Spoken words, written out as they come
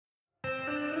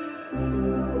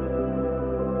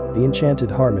the enchanted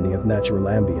harmony of natural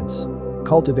ambience.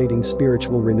 Cultivating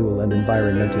spiritual renewal and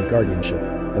environmental guardianship.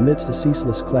 Amidst the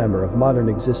ceaseless clamor of modern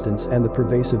existence and the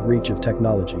pervasive reach of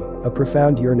technology, a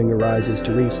profound yearning arises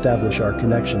to re-establish our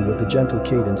connection with the gentle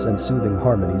cadence and soothing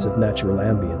harmonies of natural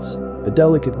ambience. The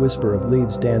delicate whisper of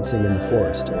leaves dancing in the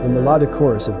forest, the melodic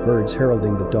chorus of birds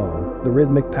heralding the dawn, the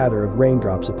rhythmic patter of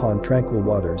raindrops upon tranquil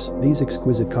waters, these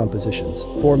exquisite compositions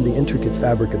form the intricate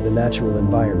fabric of the natural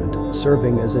environment,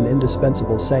 serving as an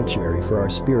indispensable sanctuary for our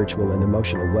spiritual and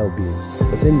emotional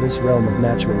well-being. Within this realm of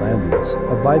natural ambience,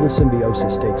 a vital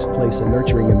symbiosis takes place, a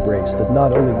nurturing embrace that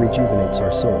not only rejuvenates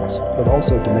our souls, but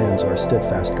also demands our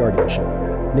steadfast guardianship.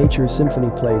 Nature's symphony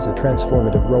plays a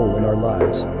transformative role in our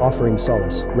lives, offering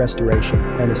solace, restoration,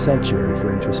 and a sanctuary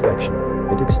for introspection.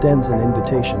 It extends an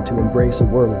invitation to embrace a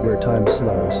world where time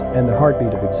slows and the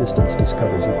heartbeat of existence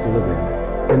discovers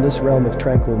equilibrium. In this realm of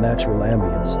tranquil natural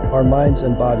ambience, our minds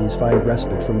and bodies find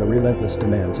respite from the relentless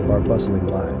demands of our bustling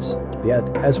lives. Yet,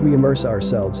 as we immerse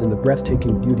ourselves in the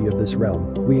breathtaking beauty of this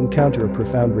realm, we encounter a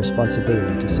profound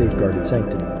responsibility to safeguard its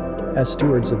sanctity. As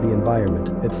stewards of the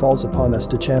environment, it falls upon us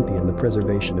to champion the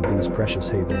preservation of these precious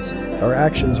havens. Our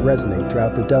actions resonate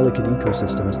throughout the delicate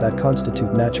ecosystems that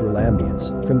constitute natural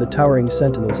ambience, from the towering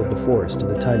sentinels of the forest to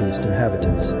the tiniest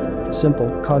inhabitants.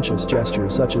 Simple, conscious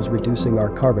gestures such as reducing our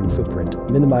carbon footprint,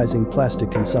 minimizing plastic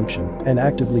consumption, and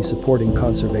actively supporting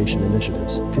conservation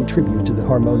initiatives contribute to the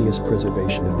harmonious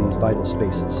preservation of these vital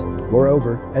spaces.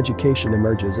 Moreover, education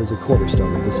emerges as a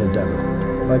cornerstone of this endeavor.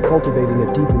 By cultivating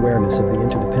a deep awareness of the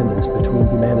interdependence between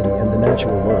humanity and the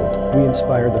natural world, we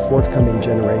inspire the forthcoming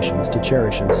generations to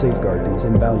cherish and safeguard these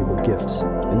invaluable gifts.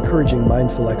 Encouraging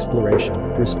mindful exploration,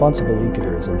 responsible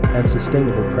ecotourism, and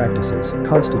sustainable practices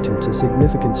constitutes a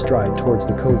significant stride towards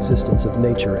the coexistence of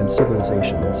nature and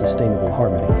civilization in sustainable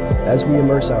harmony. As we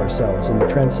immerse ourselves in the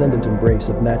transcendent embrace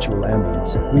of natural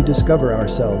ambience, we discover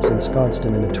ourselves ensconced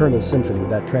in an eternal symphony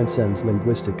that transcends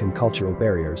linguistic and cultural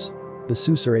barriers. The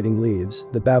susurrating leaves,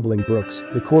 the babbling brooks,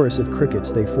 the chorus of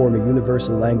crickets, they form a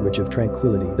universal language of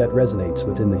tranquility that resonates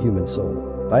within the human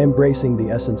soul. By embracing the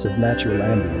essence of natural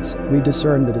ambience, we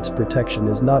discern that its protection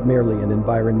is not merely an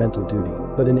environmental duty,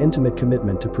 but an intimate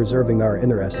commitment to preserving our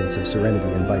inner essence of serenity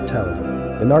and vitality.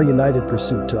 In our united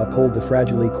pursuit to uphold the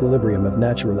fragile equilibrium of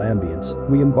natural ambience,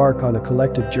 we embark on a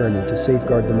collective journey to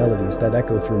safeguard the melodies that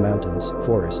echo through mountains,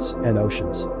 forests, and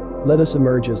oceans. Let us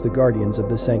emerge as the guardians of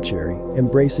this sanctuary,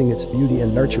 embracing its beauty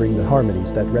and nurturing the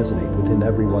harmonies that resonate within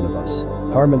every one of us,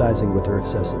 harmonizing with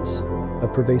Earth's essence. A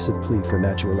pervasive plea for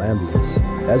natural ambience.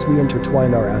 As we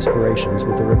intertwine our aspirations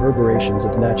with the reverberations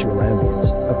of natural ambience,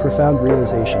 a profound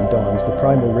realization dawns: the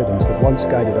primal rhythms that once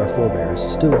guided our forebears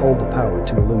still hold the power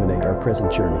to illuminate our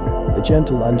present journey. The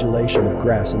gentle undulation of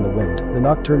grass in the wind, the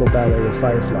nocturnal ballet of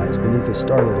fireflies beneath a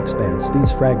starlit expanse,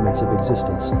 these fragments of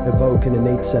existence evoke an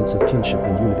innate sense of kinship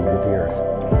and unity with the earth.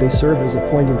 They serve as a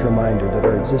poignant reminder that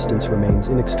our existence remains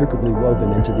inextricably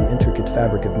woven into the intricate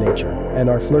fabric of nature, and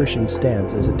our flourishing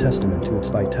stands as a testament to its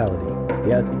vitality.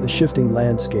 Yet, the shifting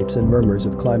landscapes and murmurs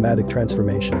of climatic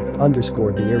transformation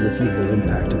underscore the irrefutable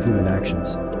impact of human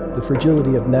actions. The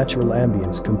fragility of natural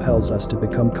ambience compels us to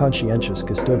become conscientious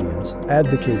custodians,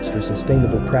 advocates for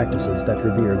sustainable practices that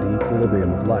revere the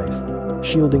equilibrium of life.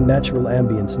 Shielding natural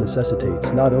ambience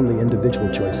necessitates not only individual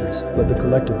choices, but the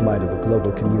collective might of a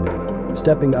global community.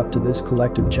 Stepping up to this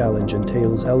collective challenge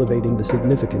entails elevating the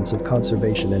significance of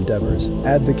conservation endeavors,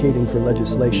 advocating for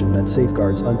legislation that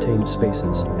safeguards untamed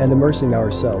spaces, and immersing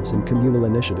ourselves in communal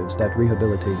initiatives that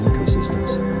rehabilitate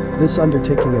ecosystems. This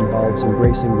undertaking involves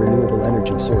embracing renewable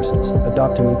energy sources,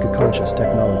 adopting eco-conscious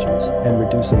technologies, and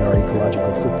reducing our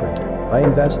ecological footprint. By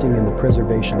investing in the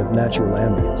preservation of natural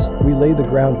ambience, we lay the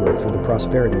groundwork for the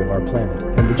prosperity of our planet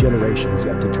and the generations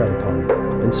yet to tread upon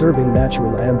it. Conserving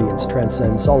natural ambience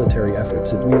transcends solitary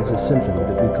efforts. It weaves a symphony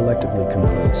that we collectively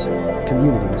compose.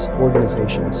 Communities,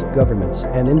 organizations, governments,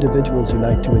 and individuals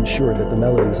unite to ensure that the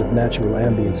melodies of natural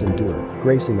ambience endure,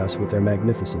 gracing us with their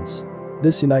magnificence.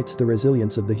 This unites the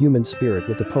resilience of the human spirit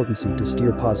with the potency to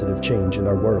steer positive change in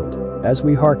our world. As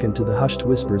we hearken to the hushed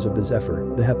whispers of the zephyr,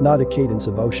 the hypnotic cadence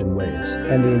of ocean waves,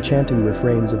 and the enchanting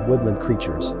refrains of woodland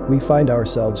creatures, we find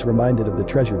ourselves reminded of the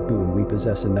treasured boon we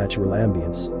possess in natural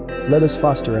ambience. Let us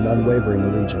foster an unwavering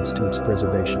allegiance to its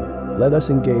preservation. Let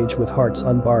us engage with hearts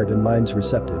unbarred and minds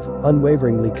receptive,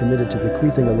 unwaveringly committed to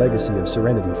bequeathing a legacy of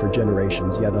serenity for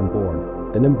generations yet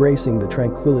unborn. In embracing the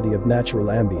tranquility of natural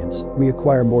ambience, we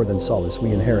acquire more than solace,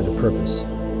 we inherit a purpose.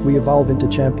 We evolve into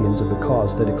champions of a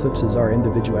cause that eclipses our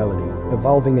individuality,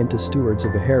 evolving into stewards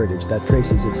of a heritage that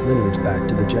traces its lineage back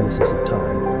to the genesis of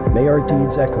time. May our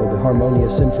deeds echo the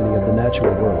harmonious symphony of the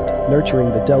natural world,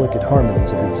 nurturing the delicate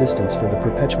harmonies of existence for the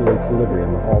perpetual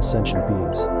equilibrium of all sentient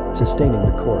beings. sustaining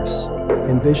the course.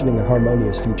 Envisioning a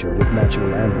harmonious future with natural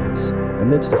ambience.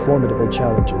 Amidst the formidable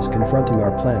challenges confronting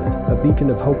our planet, a beacon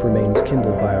of hope remains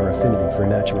kindled by our affinity for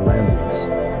natural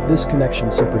ambience. This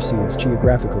connection supersedes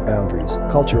geographical boundaries,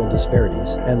 cultural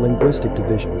disparities, and linguistic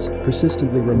divisions,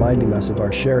 persistently reminding us of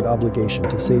our shared obligation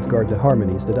to safeguard the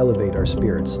harmonies that elevate our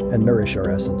spirits and nourish our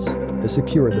essence. To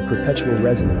secure the perpetual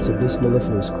resonance of this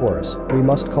mellifluous chorus, we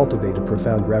must cultivate a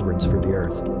profound reverence for the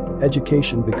earth.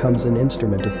 Education becomes an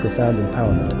instrument of profound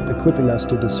empowerment, equipping us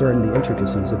to discern the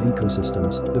intricacies of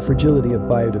ecosystems, the fragility of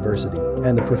biodiversity,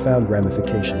 and the profound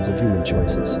ramifications of human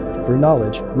choices. Through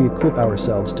knowledge, we equip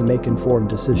ourselves to make informed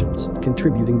decisions,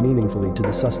 contributing meaningfully to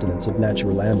the sustenance of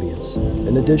natural ambience.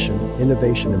 In addition,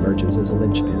 innovation emerges as a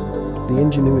linchpin. The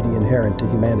ingenuity inherent to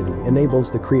humanity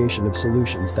enables the creation of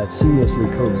solutions that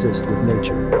seamlessly coexist with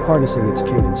nature, harnessing its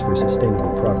cadence for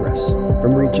sustainable progress.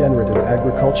 From regenerative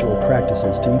agricultural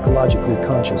practices to ecologically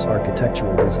conscious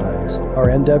architectural designs, our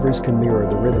endeavors can mirror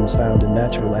the rhythms found in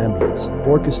natural ambience,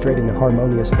 orchestrating a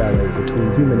harmonious ballet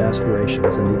between human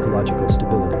aspirations and ecological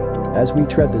stability. As we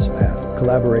tread this path,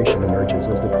 collaboration emerges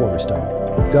as the cornerstone.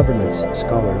 Governments,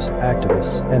 scholars,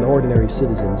 activists, and ordinary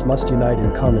citizens must unite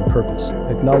in common purpose,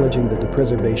 acknowledging that the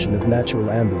preservation of natural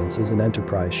ambience is an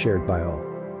enterprise shared by all.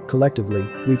 Collectively,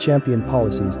 we champion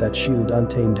policies that shield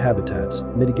untamed habitats,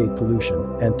 mitigate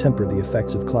pollution, and temper the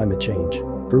effects of climate change.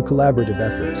 Through collaborative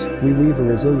efforts, we weave a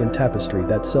resilient tapestry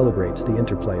that celebrates the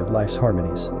interplay of life's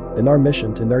harmonies. In our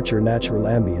mission to nurture natural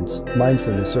ambience,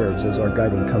 mindfulness serves as our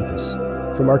guiding compass.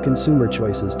 From our consumer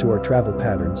choices to our travel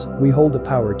patterns, we hold the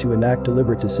power to enact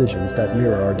deliberate decisions that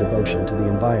mirror our devotion to the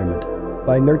environment.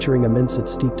 By nurturing a mindset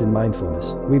steeped in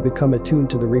mindfulness, we become attuned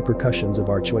to the repercussions of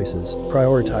our choices,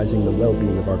 prioritizing the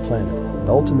well-being of our planet.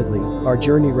 Ultimately, our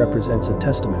journey represents a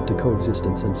testament to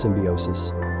coexistence and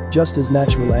symbiosis. Just as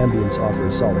natural ambience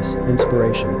offers solace,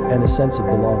 inspiration, and a sense of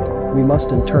belonging, we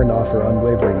must in turn offer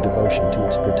unwavering devotion to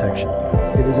its protection.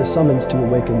 It is a summons to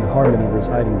awaken the harmony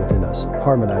residing within us,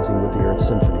 harmonizing with the earth's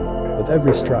symphony. With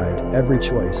every stride, every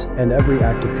choice, and every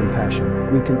act of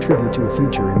compassion, we contribute to a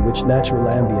future in which natural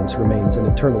ambience remains an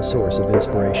eternal source of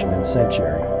inspiration and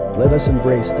sanctuary. Let us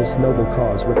embrace this noble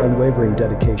cause with unwavering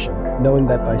dedication, knowing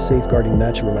that by safeguarding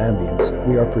natural ambience,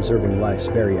 we are preserving life's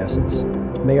very essence.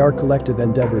 May our collective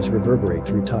endeavors reverberate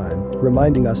through time,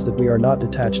 reminding us that we are not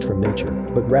detached from nature,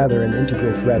 but rather an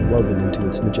integral thread woven into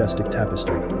its majestic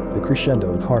tapestry, the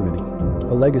crescendo of harmony,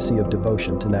 a legacy of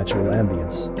devotion to natural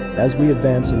ambience. As we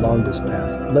advance along this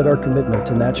path, let our commitment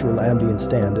to natural ambience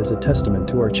stand as a testament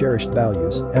to our cherished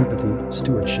values, empathy,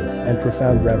 stewardship, and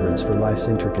profound reverence for life's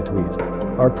intricate weave.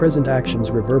 Our present actions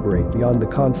reverberate beyond the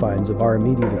confines of our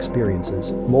immediate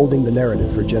experiences, molding the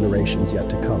narrative for generations yet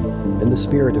to come. In the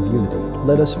spirit of unity,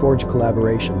 let us forge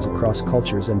collaborations across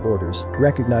cultures and borders,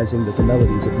 recognizing that the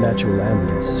melodies of natural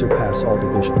ambience surpass all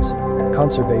divisions.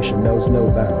 Conservation knows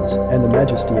no bounds, and the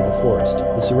majesty of the forest,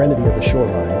 the serenity of the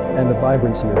shoreline, and the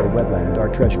vibrancy of a wetland are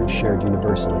treasures shared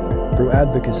universally. Through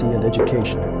advocacy and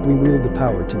education, we wield the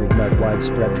power to ignite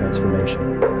widespread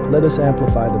transformation. Let us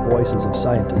amplify the voices of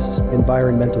scientists,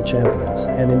 environmental champions,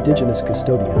 and indigenous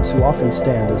custodians who often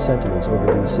stand as sentinels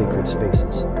over these sacred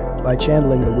spaces. By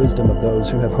channeling the wisdom of those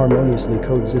who have harmoniously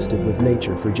coexisted with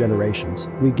nature for generations,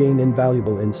 we gain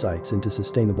invaluable insights into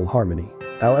sustainable harmony.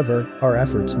 However, our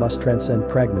efforts must transcend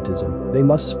pragmatism. They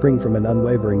must spring from an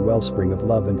unwavering wellspring of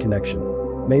love and connection.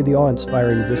 May the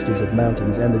awe-inspiring vistas of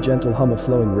mountains and the gentle hum of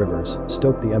flowing rivers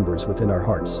stoke the embers within our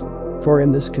hearts. For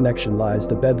in this connection lies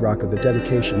the bedrock of a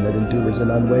dedication that endures, an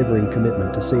unwavering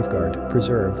commitment to safeguard,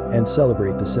 preserve, and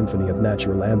celebrate the symphony of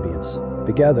natural ambience.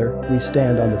 Together, we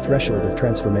stand on the threshold of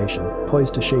transformation,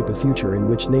 poised to shape a future in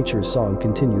which nature's song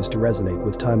continues to resonate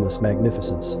with timeless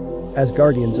magnificence. As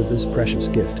guardians of this precious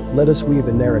gift, let us weave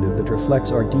a narrative that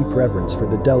reflects our deep reverence for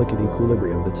the delicate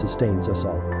equilibrium that sustains us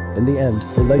all. In the end,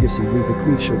 the legacy we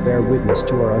bequeath shall bear witness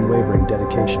to our unwavering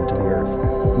dedication to the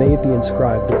earth. May it be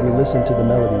inscribed that we listen to the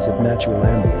melodies of natural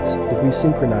ambience, that we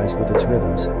synchronize with its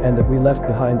rhythms, and that we left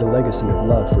behind a legacy of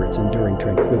love for its enduring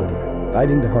tranquility,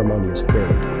 guiding the harmonious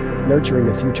prelude, nurturing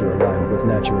a future aligned with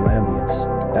natural ambience.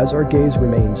 As our gaze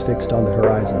remains fixed on the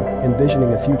horizon,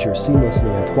 envisioning a future seamlessly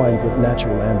entwined with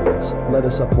natural ambience, let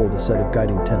us uphold a set of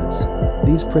guiding tenets.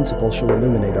 These principles shall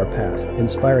illuminate our path,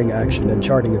 inspiring action and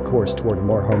charting a course toward a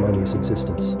more harmonious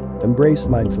existence. Embrace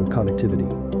mindful connectivity.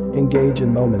 Engage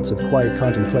in moments of quiet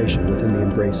contemplation within the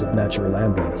embrace of natural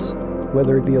ambience.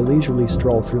 Whether it be a leisurely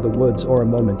stroll through the woods or a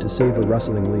moment to savor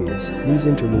rustling leaves, these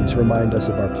interludes remind us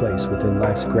of our place within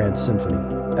life's grand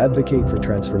symphony. Advocate for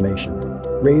transformation.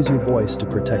 Raise your voice to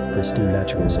protect pristine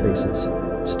natural spaces.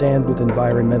 stand with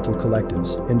environmental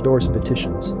collectives, endorse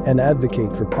petitions, and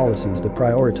advocate for policies that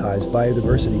prioritize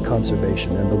biodiversity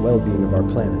conservation and the well-being of our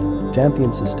planet.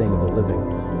 Champion sustainable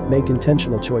living. Make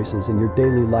intentional choices in your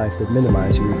daily life that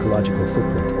minimize your ecological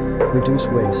footprint. Reduce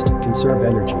waste, conserve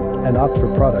energy, and opt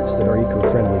for products that are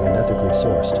eco-friendly and ethically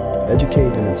sourced.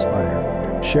 Educate and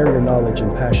inspire. Share your knowledge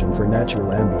and passion for natural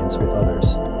ambience with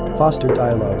others. Foster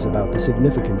dialogues about the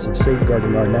significance of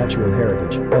safeguarding our natural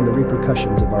heritage and the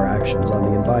repercussions of our actions on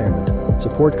the environment.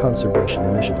 Support conservation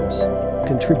initiatives.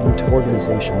 Contribute to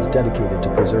organizations dedicated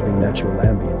to preserving natural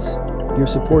ambience. Your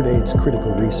support aids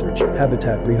critical research,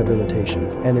 habitat rehabilitation,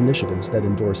 and initiatives that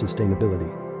endorse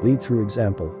sustainability. Lead through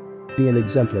example. Be an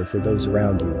exemplar for those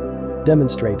around you.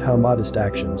 Demonstrate how modest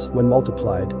actions, when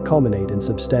multiplied, culminate in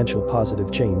substantial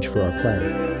positive change for our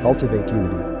planet. Cultivate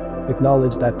unity.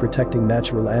 Acknowledge that protecting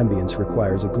natural ambience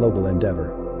requires a global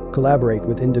endeavor. Collaborate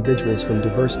with individuals from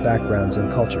diverse backgrounds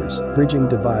and cultures, bridging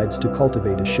divides to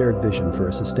cultivate a shared vision for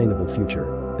a sustainable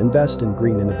future. Invest in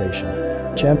green innovation.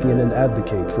 Champion and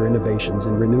advocate for innovations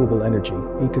in renewable energy,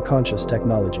 eco-conscious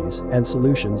technologies, and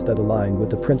solutions that align with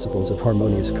the principles of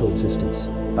harmonious coexistence.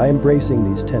 By embracing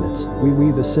these tenets, we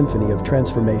weave a symphony of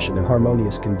transformation and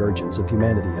harmonious convergence of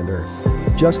humanity and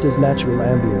Earth. Just as natural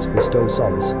ambience bestows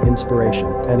solace, inspiration,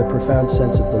 and a profound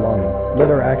sense of belonging,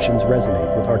 let our actions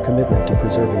resonate with our commitment to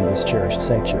preserving this cherished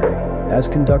sanctuary. As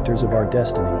conductors of our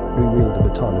destiny, we wield the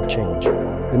baton of change.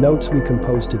 The notes we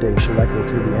compose today shall echo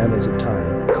through the annals of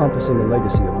time, compassing a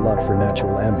legacy of love for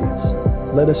natural ambience.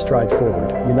 Let us stride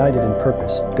forward, united in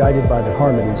purpose, guided by the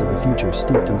harmonies of a future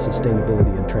steeped in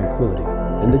sustainability and tranquility.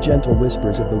 In the gentle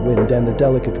whispers of the wind and the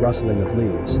delicate rustling of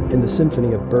leaves, in the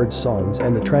symphony of birds' songs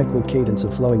and the tranquil cadence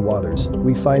of flowing waters,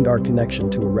 we find our connection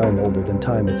to a realm older than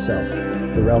time itself,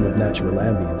 the realm of natural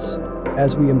ambience.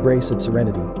 As we embrace its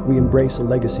serenity, we embrace a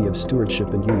legacy of stewardship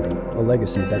and unity, a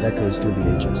legacy that echoes through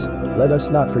the ages. Let us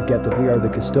not forget that we are the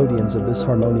custodians of this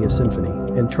harmonious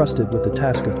symphony, entrusted with the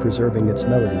task of preserving its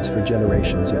melodies for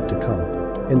generations yet to come.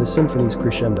 In the symphony's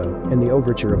crescendo, in the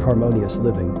overture of harmonious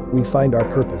living, we find our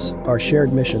purpose, our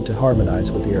shared mission to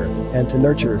harmonize with the earth, and to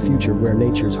nurture a future where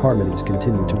nature's harmonies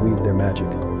continue to weave their magic.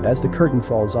 As the curtain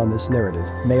falls on this narrative,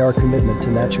 may our commitment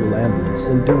to natural ambience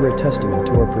endure a testament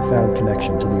to our profound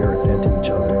connection to the earth and to each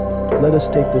other. Let us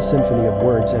take this symphony of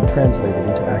words and translate it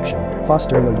into action,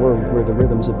 fostering a world where the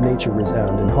rhythms of nature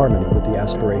resound in harmony with the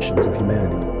aspirations of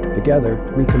humanity.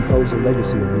 Together, we compose a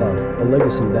legacy of love, a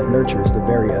legacy that nurtures the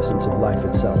very essence of life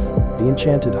itself, the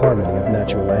enchanted harmony of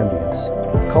natural ambience.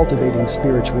 Cultivating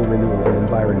spiritual renewal and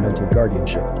environmental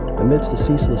guardianship. Amidst the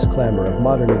ceaseless clamor of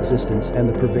modern existence and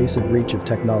the pervasive reach of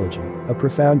technology, a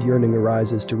profound yearning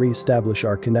arises to re-establish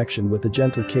our connection with the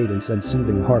gentle cadence and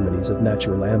soothing harmonies of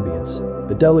natural ambience.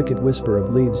 The delicate whisper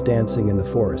of leaves dancing in the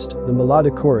forest, the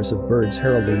melodic chorus of birds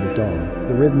heralding the dawn,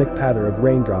 the rhythmic patter of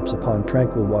raindrops upon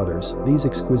tranquil waters, these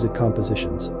exquisite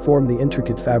compositions form the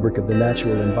intricate fabric of the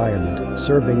natural environment,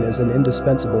 serving as an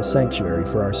indispensable sanctuary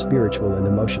for our spiritual and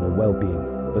emotional well-being.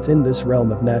 Within this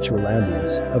realm of natural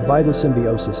ambience, a vital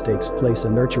symbiosis takes place, a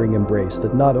nurturing embrace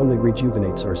that not only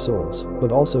rejuvenates our souls,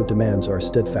 but also demands our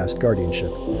steadfast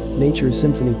guardianship. Nature's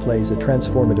symphony plays a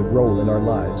transformative role in our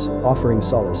lives, offering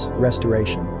solace,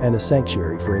 restoration, and a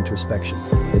sanctuary for introspection.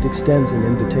 It extends an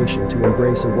invitation to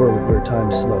embrace a world where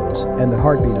time slows and the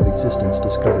heartbeat of existence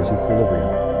discovers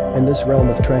equilibrium. In this realm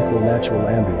of tranquil natural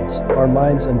ambience, our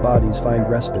minds and bodies find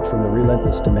respite from the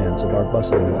relentless demands of our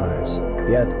bustling lives.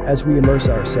 Yet, as we immerse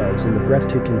ourselves in the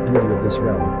breathtaking beauty of this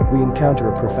realm, we encounter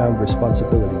a profound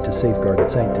responsibility to safeguard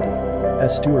its sanctity.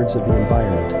 As stewards of the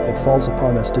environment, it falls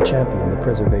upon us to champion the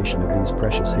preservation of these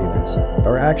precious havens.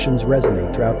 Our actions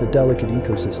resonate throughout the delicate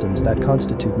ecosystems that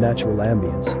constitute natural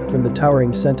ambience, from the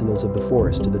towering sentinels of the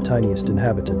forest to the tiniest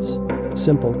inhabitants.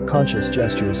 Simple, conscious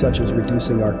gestures such as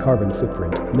reducing our carbon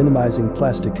footprint, minimizing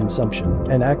plastic consumption,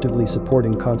 and actively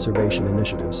supporting conservation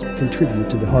initiatives contribute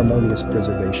to the harmonious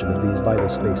preservation of these vital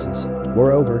spaces.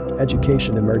 Moreover,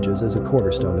 education emerges as a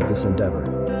cornerstone of this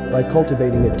endeavor. By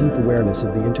cultivating a deep awareness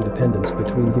of the interdependence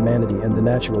between humanity and the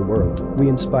natural world, we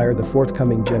inspire the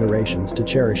forthcoming generations to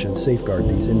cherish and safeguard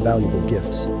these invaluable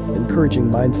gifts.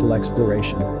 Encouraging mindful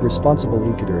exploration, responsible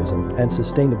ecotourism, and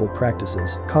sustainable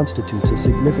practices constitutes a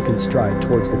significant stride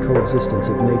towards the coexistence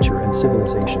of nature and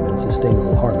civilization in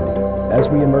sustainable harmony. As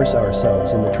we immerse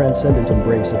ourselves in the transcendent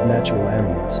embrace of natural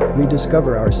ambience, we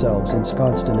discover ourselves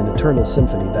ensconced in an eternal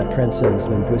symphony that transcends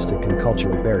linguistic and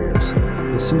cultural barriers.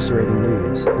 The susurrating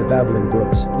leaves, the babbling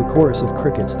brooks, the chorus of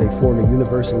crickets, they form a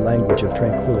universal language of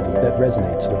tranquility that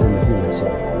resonates within the human soul.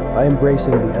 By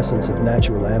embracing the essence of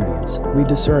natural ambience, we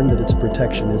discern that its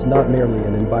protection is not merely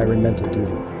an environmental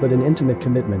duty, but an intimate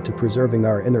commitment to preserving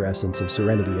our inner essence of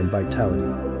serenity and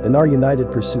vitality. In our united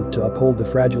pursuit to uphold the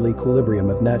fragile equilibrium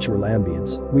of natural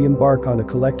ambience, we embark on a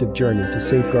collective journey to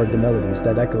safeguard the melodies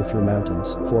that echo through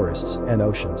mountains, forests, and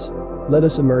oceans. Let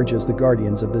us emerge as the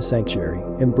guardians of this sanctuary,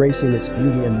 embracing its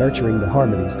beauty and nurturing the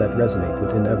harmonies that resonate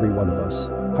within every one of us,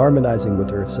 harmonizing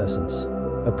with Earth's essence.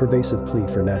 A pervasive plea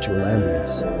for natural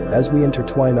ambience. As we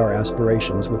intertwine our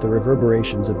aspirations with the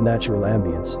reverberations of natural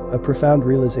ambience, a profound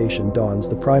realization dawns: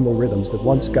 the primal rhythms that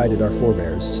once guided our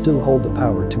forebears still hold the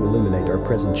power to illuminate our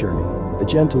present journey. The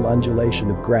gentle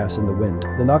undulation of grass in the wind,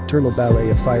 the nocturnal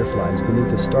ballet of fireflies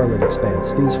beneath a starlit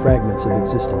expanse, these fragments of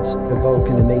existence evoke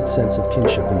an innate sense of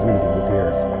kinship and unity with the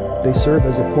earth. They serve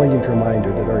as a poignant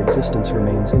reminder that our existence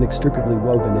remains inextricably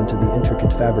woven into the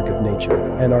intricate fabric of nature,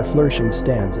 and our flourishing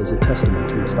stands as a testament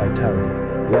to its vitality.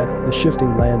 Yet, the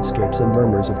shifting landscapes and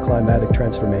murmurs of climatic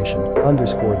transformation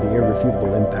underscore the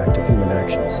irrefutable impact of human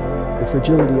actions. The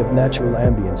fragility of natural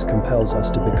ambience compels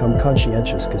us to become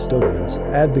conscientious custodians,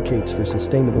 advocates for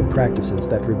sustainable practices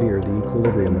that revere the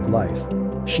equilibrium of life.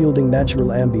 Shielding natural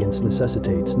ambience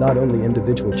necessitates not only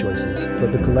individual choices,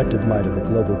 but the collective might of a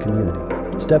global community.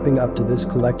 Stepping up to this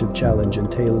collective challenge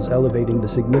entails elevating the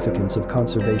significance of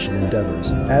conservation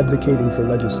endeavors, advocating for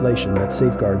legislation that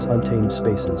safeguards untamed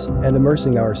spaces, and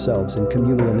immersing ourselves in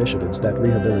communal initiatives that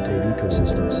rehabilitate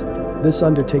ecosystems. This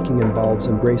undertaking involves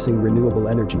embracing renewable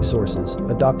energy sources,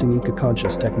 adopting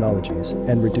eco-conscious technologies,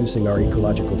 and reducing our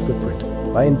ecological footprint.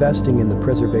 By investing in the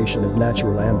preservation of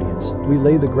natural ambience, we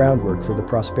lay the groundwork for the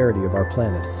prosperity of our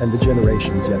planet and the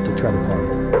generations yet to tread upon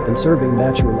it. Conserving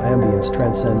natural ambience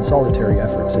transcends solitary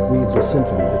efforts; it weaves a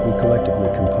symphony that we collectively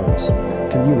compose.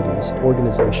 Communities,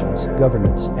 organizations,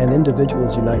 governments, and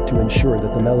individuals unite to ensure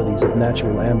that the melodies of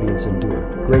natural ambience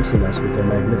endure, gracing us with their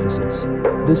magnificence.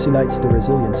 This unites the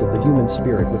resilience of the human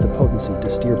spirit with the potency to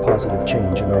steer positive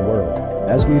change in our world.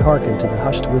 As we hearken to the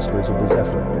hushed whispers of the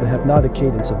zephyr, the hypnotic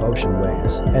cadence of ocean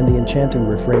waves, and the enchanting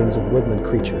refrains of woodland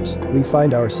creatures, we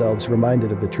find ourselves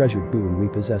reminded of the treasured boon we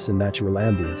possess in natural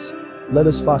ambience. Let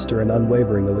us foster an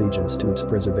unwavering allegiance to its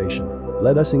preservation.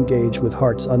 Let us engage with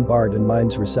hearts unbarred and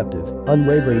minds receptive,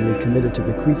 unwaveringly committed to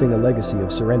bequeathing a legacy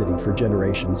of serenity for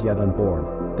generations yet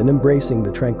unborn. In embracing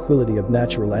the tranquility of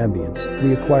natural ambience,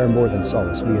 we acquire more than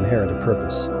solace; we inherit a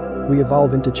purpose. We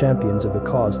evolve into champions of a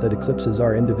cause that eclipses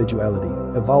our individuality,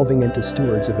 evolving into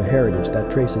stewards of a heritage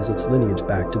that traces its lineage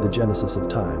back to the genesis of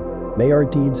time. May our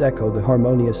deeds echo the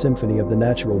harmonious symphony of the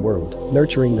natural world,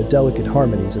 nurturing the delicate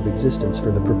harmonies of existence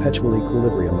for the perpetual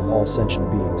equilibrium of all sentient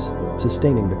beings.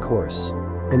 Sustaining the course.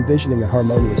 Envisioning a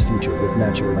harmonious future with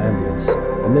natural ambience.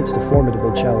 Amidst the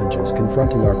formidable challenges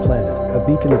confronting our planet, a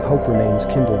beacon of hope remains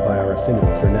kindled by our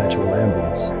affinity for natural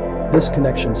ambience. This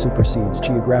connection supersedes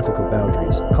geographical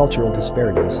boundaries, cultural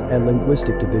disparities, and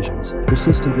linguistic divisions,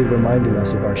 persistently reminding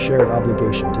us of our shared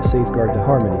obligation to safeguard the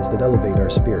harmonies that elevate our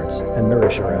spirits and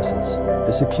nourish our essence.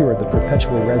 To secure the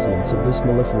perpetual resonance of this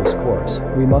mellifluous chorus,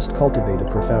 we must cultivate a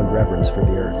profound reverence for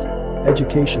the earth.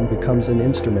 Education becomes an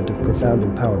instrument of profound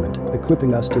empowerment,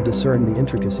 equipping us to discern the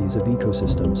intricacies of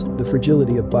ecosystems, the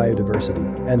fragility of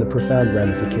biodiversity, and the profound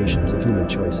ramifications of human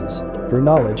choices. Through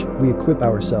knowledge, we equip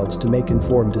ourselves to make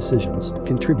informed decisions,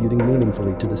 contributing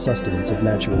meaningfully to the sustenance of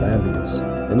natural ambience.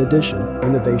 In addition,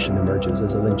 innovation emerges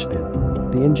as a linchpin.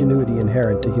 The ingenuity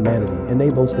inherent to humanity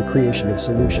enables the creation of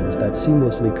solutions that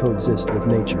seamlessly coexist with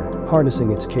nature,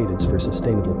 harnessing its cadence for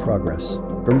sustainable progress.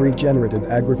 From regenerative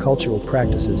agricultural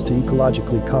practices to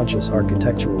ecologically conscious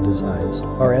architectural designs,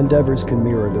 our endeavors can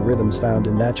mirror the rhythms found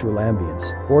in natural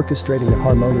ambience, orchestrating a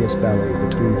harmonious ballet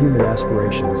between human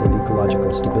aspirations and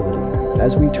ecological stability.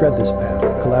 As we tread this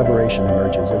path, collaboration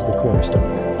emerges as the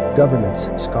cornerstone. Governments,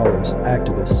 scholars,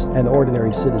 activists, and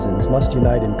ordinary citizens must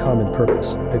unite in common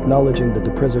purpose, acknowledging that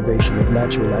the preservation of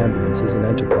natural ambience is an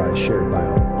enterprise shared by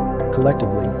all.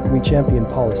 Collectively, we champion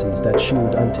policies that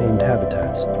shield untamed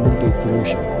habitats, mitigate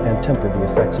pollution, and temper the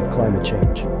effects of climate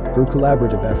change. Through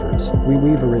collaborative efforts, we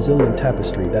weave a resilient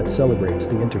tapestry that celebrates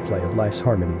the interplay of life's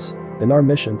harmonies. In our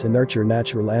mission to nurture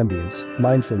natural ambience,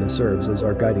 mindfulness serves as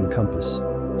our guiding compass.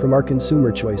 From our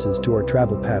consumer choices to our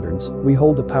travel patterns, we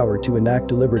hold the power to enact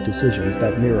deliberate decisions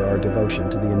that mirror our devotion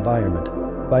to the environment.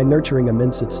 By nurturing a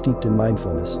mindset steeped in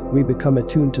mindfulness, we become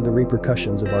attuned to the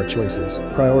repercussions of our choices,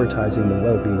 prioritizing the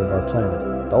well-being of our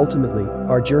planet. Ultimately,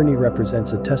 our journey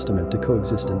represents a testament to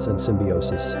coexistence and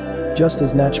symbiosis. Just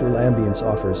as natural ambience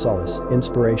offers solace,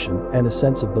 inspiration, and a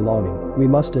sense of belonging, we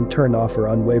must in turn offer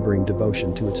unwavering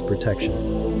devotion to its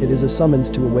protection. It is a summons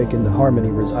to awaken the harmony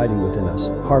residing within us,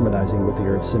 harmonizing with the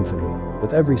Earth's symphony.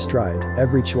 With every stride,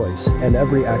 every choice, and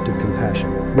every act of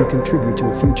compassion, we contribute to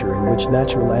a future in which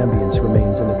natural ambience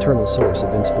remains an eternal source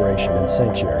of inspiration and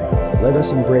sanctuary. Let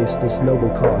us embrace this noble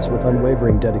cause with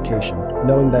unwavering dedication,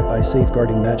 knowing that by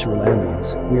safeguarding natural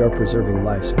ambience, we are preserving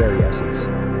life's very essence.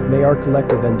 May our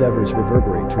collective endeavors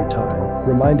reverberate through time,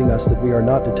 reminding us that we are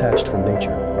not detached from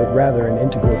nature, but rather an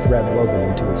integral thread woven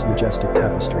into its majestic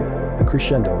tapestry, a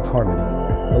crescendo of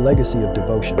harmony, a legacy of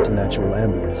devotion to natural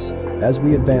ambience. As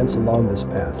we advance along this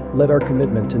path, let our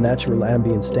commitment to natural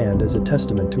ambience stand as a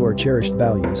testament to our cherished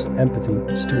values,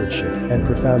 empathy, stewardship, and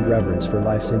profound reverence for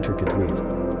life's intricate weave.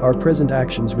 Our present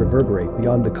actions reverberate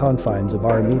beyond the confines of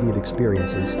our immediate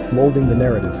experiences, molding the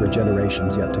narrative for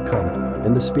generations yet to come.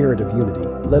 In the spirit of unity,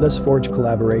 let us forge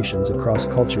collaborations across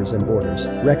cultures and borders,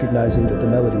 recognizing that the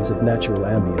melodies of natural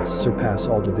ambience surpass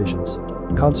all divisions.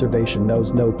 Conservation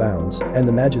knows no bounds, and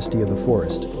the majesty of the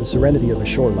forest, the serenity of a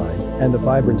shoreline, and the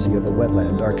vibrancy of a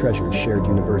wetland are treasures shared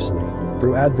universally.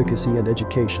 Through advocacy and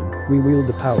education, we wield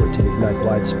the power to ignite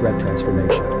widespread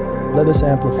transformation. Let us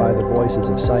amplify the voices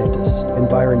of scientists,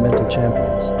 environmental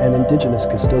champions, and indigenous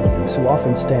custodians who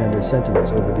often stand as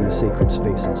sentinels over these sacred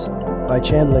spaces. By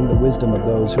channeling the wisdom of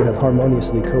those who have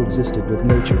harmoniously coexisted with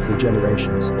nature for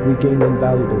generations, we gain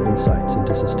invaluable insights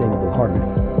into sustainable harmony.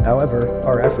 However,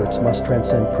 our efforts must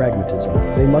transcend pragmatism.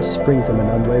 They must spring from an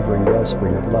unwavering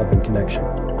wellspring of love and connection.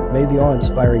 May the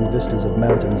awe-inspiring vistas of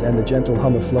mountains and the gentle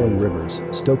hum of flowing rivers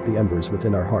stoke the embers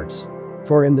within our hearts.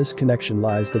 For in this connection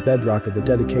lies the bedrock of a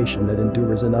dedication that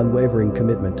endures, an unwavering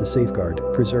commitment to safeguard,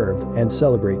 preserve, and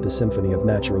celebrate the symphony of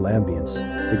natural ambience.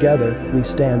 Together, we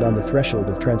stand on the threshold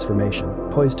of transformation,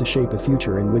 poised to shape a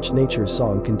future in which nature's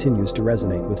song continues to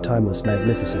resonate with timeless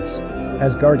magnificence.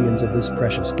 As guardians of this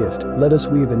precious gift, let us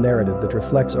weave a narrative that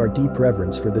reflects our deep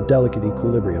reverence for the delicate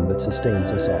equilibrium that sustains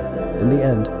us all. In the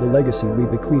end, the legacy we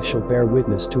bequeath shall bear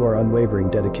witness to our unwavering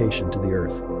dedication to the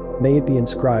earth. May it be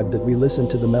inscribed that we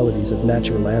listened to the melodies of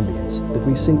natural ambience, that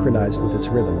we synchronized with its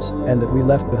rhythms, and that we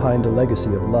left behind a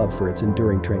legacy of love for its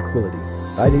enduring tranquility,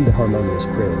 guiding the harmonious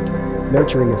prelude,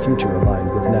 nurturing a future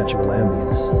aligned with natural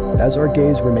ambience. As our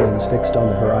gaze remains fixed on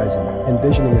the horizon,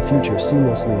 envisioning a future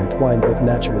seamlessly entwined with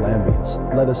natural ambience,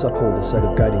 let us uphold a set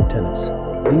of guiding tenets.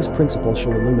 These principles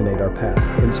shall illuminate our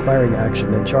path, inspiring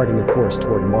action and charting a course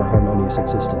toward a more harmonious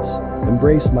existence.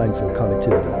 Embrace mindful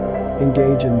connectivity.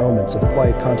 Engage in moments of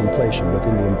quiet contemplation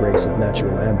within the embrace of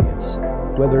natural ambience.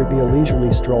 Whether it be a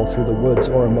leisurely stroll through the woods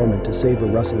or a moment to savor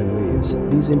rustling leaves,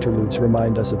 these interludes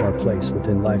remind us of our place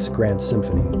within life's grand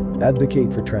symphony.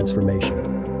 Advocate for transformation.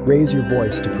 Raise your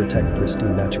voice to protect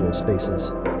pristine natural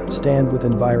spaces. Stand with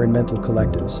environmental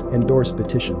collectives, endorse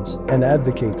petitions, and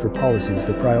advocate for policies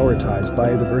that prioritize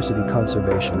biodiversity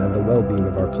conservation and the well-being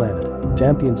of our planet.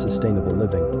 Champion sustainable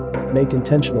living. Make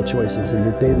intentional choices in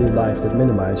your daily life that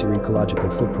minimize your ecological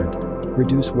footprint.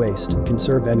 Reduce waste,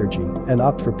 conserve energy, and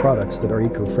opt for products that are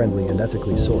eco-friendly and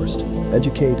ethically sourced.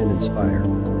 Educate and inspire.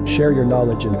 Share your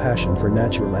knowledge and passion for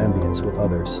natural ambience with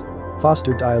others.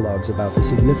 Foster dialogues about the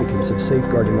significance of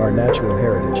safeguarding our natural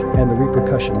heritage and the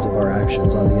repercussions of our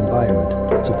actions on the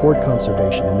environment. Support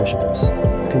conservation initiatives.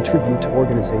 Contribute to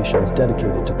organizations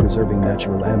dedicated to preserving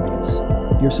natural ambience.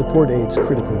 Your support aids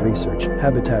critical research,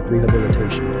 habitat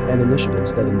rehabilitation, and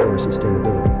initiatives that endorse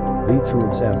sustainability. Lead through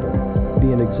example.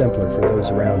 Be an exemplar for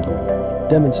those around you.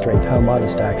 Demonstrate how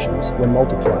modest actions, when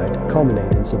multiplied,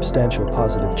 culminate in substantial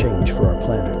positive change for our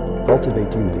planet.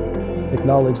 Cultivate unity.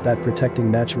 Acknowledge that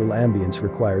protecting natural ambience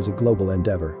requires a global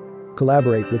endeavor.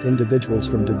 Collaborate with individuals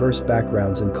from diverse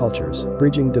backgrounds and cultures,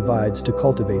 bridging divides to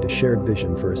cultivate a shared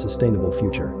vision for a sustainable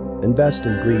future. Invest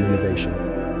in green innovation.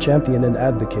 Champion and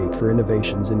advocate for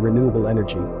innovations in renewable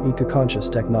energy, eco-conscious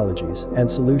technologies,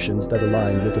 and solutions that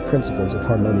align with the principles of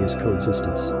harmonious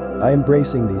coexistence. By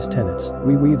embracing these tenets,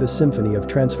 we weave a symphony of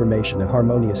transformation, a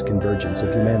harmonious convergence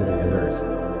of humanity and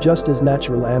earth. Just as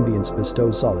natural ambience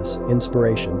bestows solace,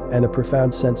 inspiration, and a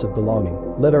profound sense of belonging,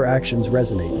 let our actions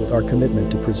resonate with our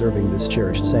commitment to preserving this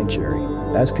cherished sanctuary.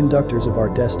 As conductors of our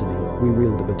destiny, we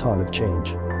wield the baton of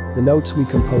change. The notes we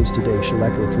compose today shall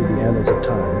echo through the annals of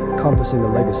time, compassing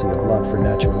a legacy of love for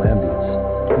natural ambience.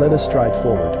 Let us stride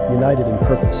forward, united in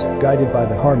purpose, guided by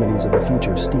the harmonies of a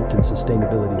future steeped in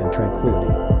sustainability and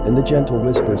tranquility. In the gentle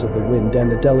whispers of the wind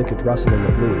and the delicate rustling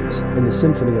of leaves, in the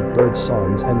symphony of bird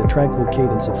songs and the tranquil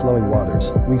cadence of flowing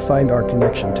waters, we find our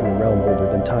connection to a realm older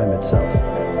than time itself,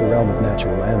 the realm of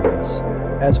natural ambience.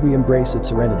 As we embrace its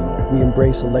serenity, we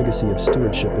embrace a legacy of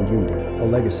stewardship and unity, a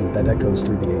legacy that echoes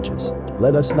through the ages.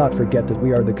 Let us not forget that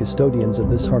we are the custodians of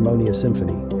this harmonious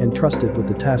symphony, entrusted with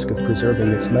the task of preserving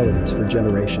its melodies for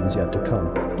generations yet to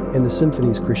come. In the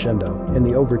symphony's crescendo, in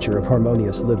the overture of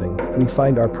harmonious living, we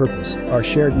find our purpose, our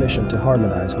shared mission to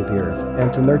harmonize with the earth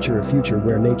and to nurture a future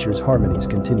where nature's harmonies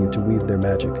continue to weave their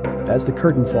magic. As the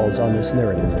curtain falls on this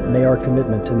narrative, may our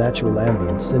commitment to natural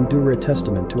ambience endure a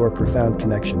testament to our profound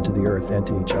connection to the earth and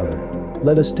to each other.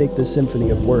 Let us take this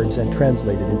symphony of words and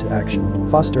translate it into action,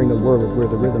 fostering a world where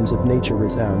the rhythms of nature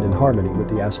resound in harmony with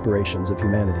the aspirations of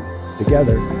humanity.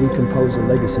 Together, we compose a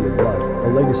legacy of love, a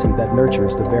legacy that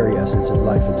nurtures the very essence of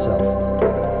life itself.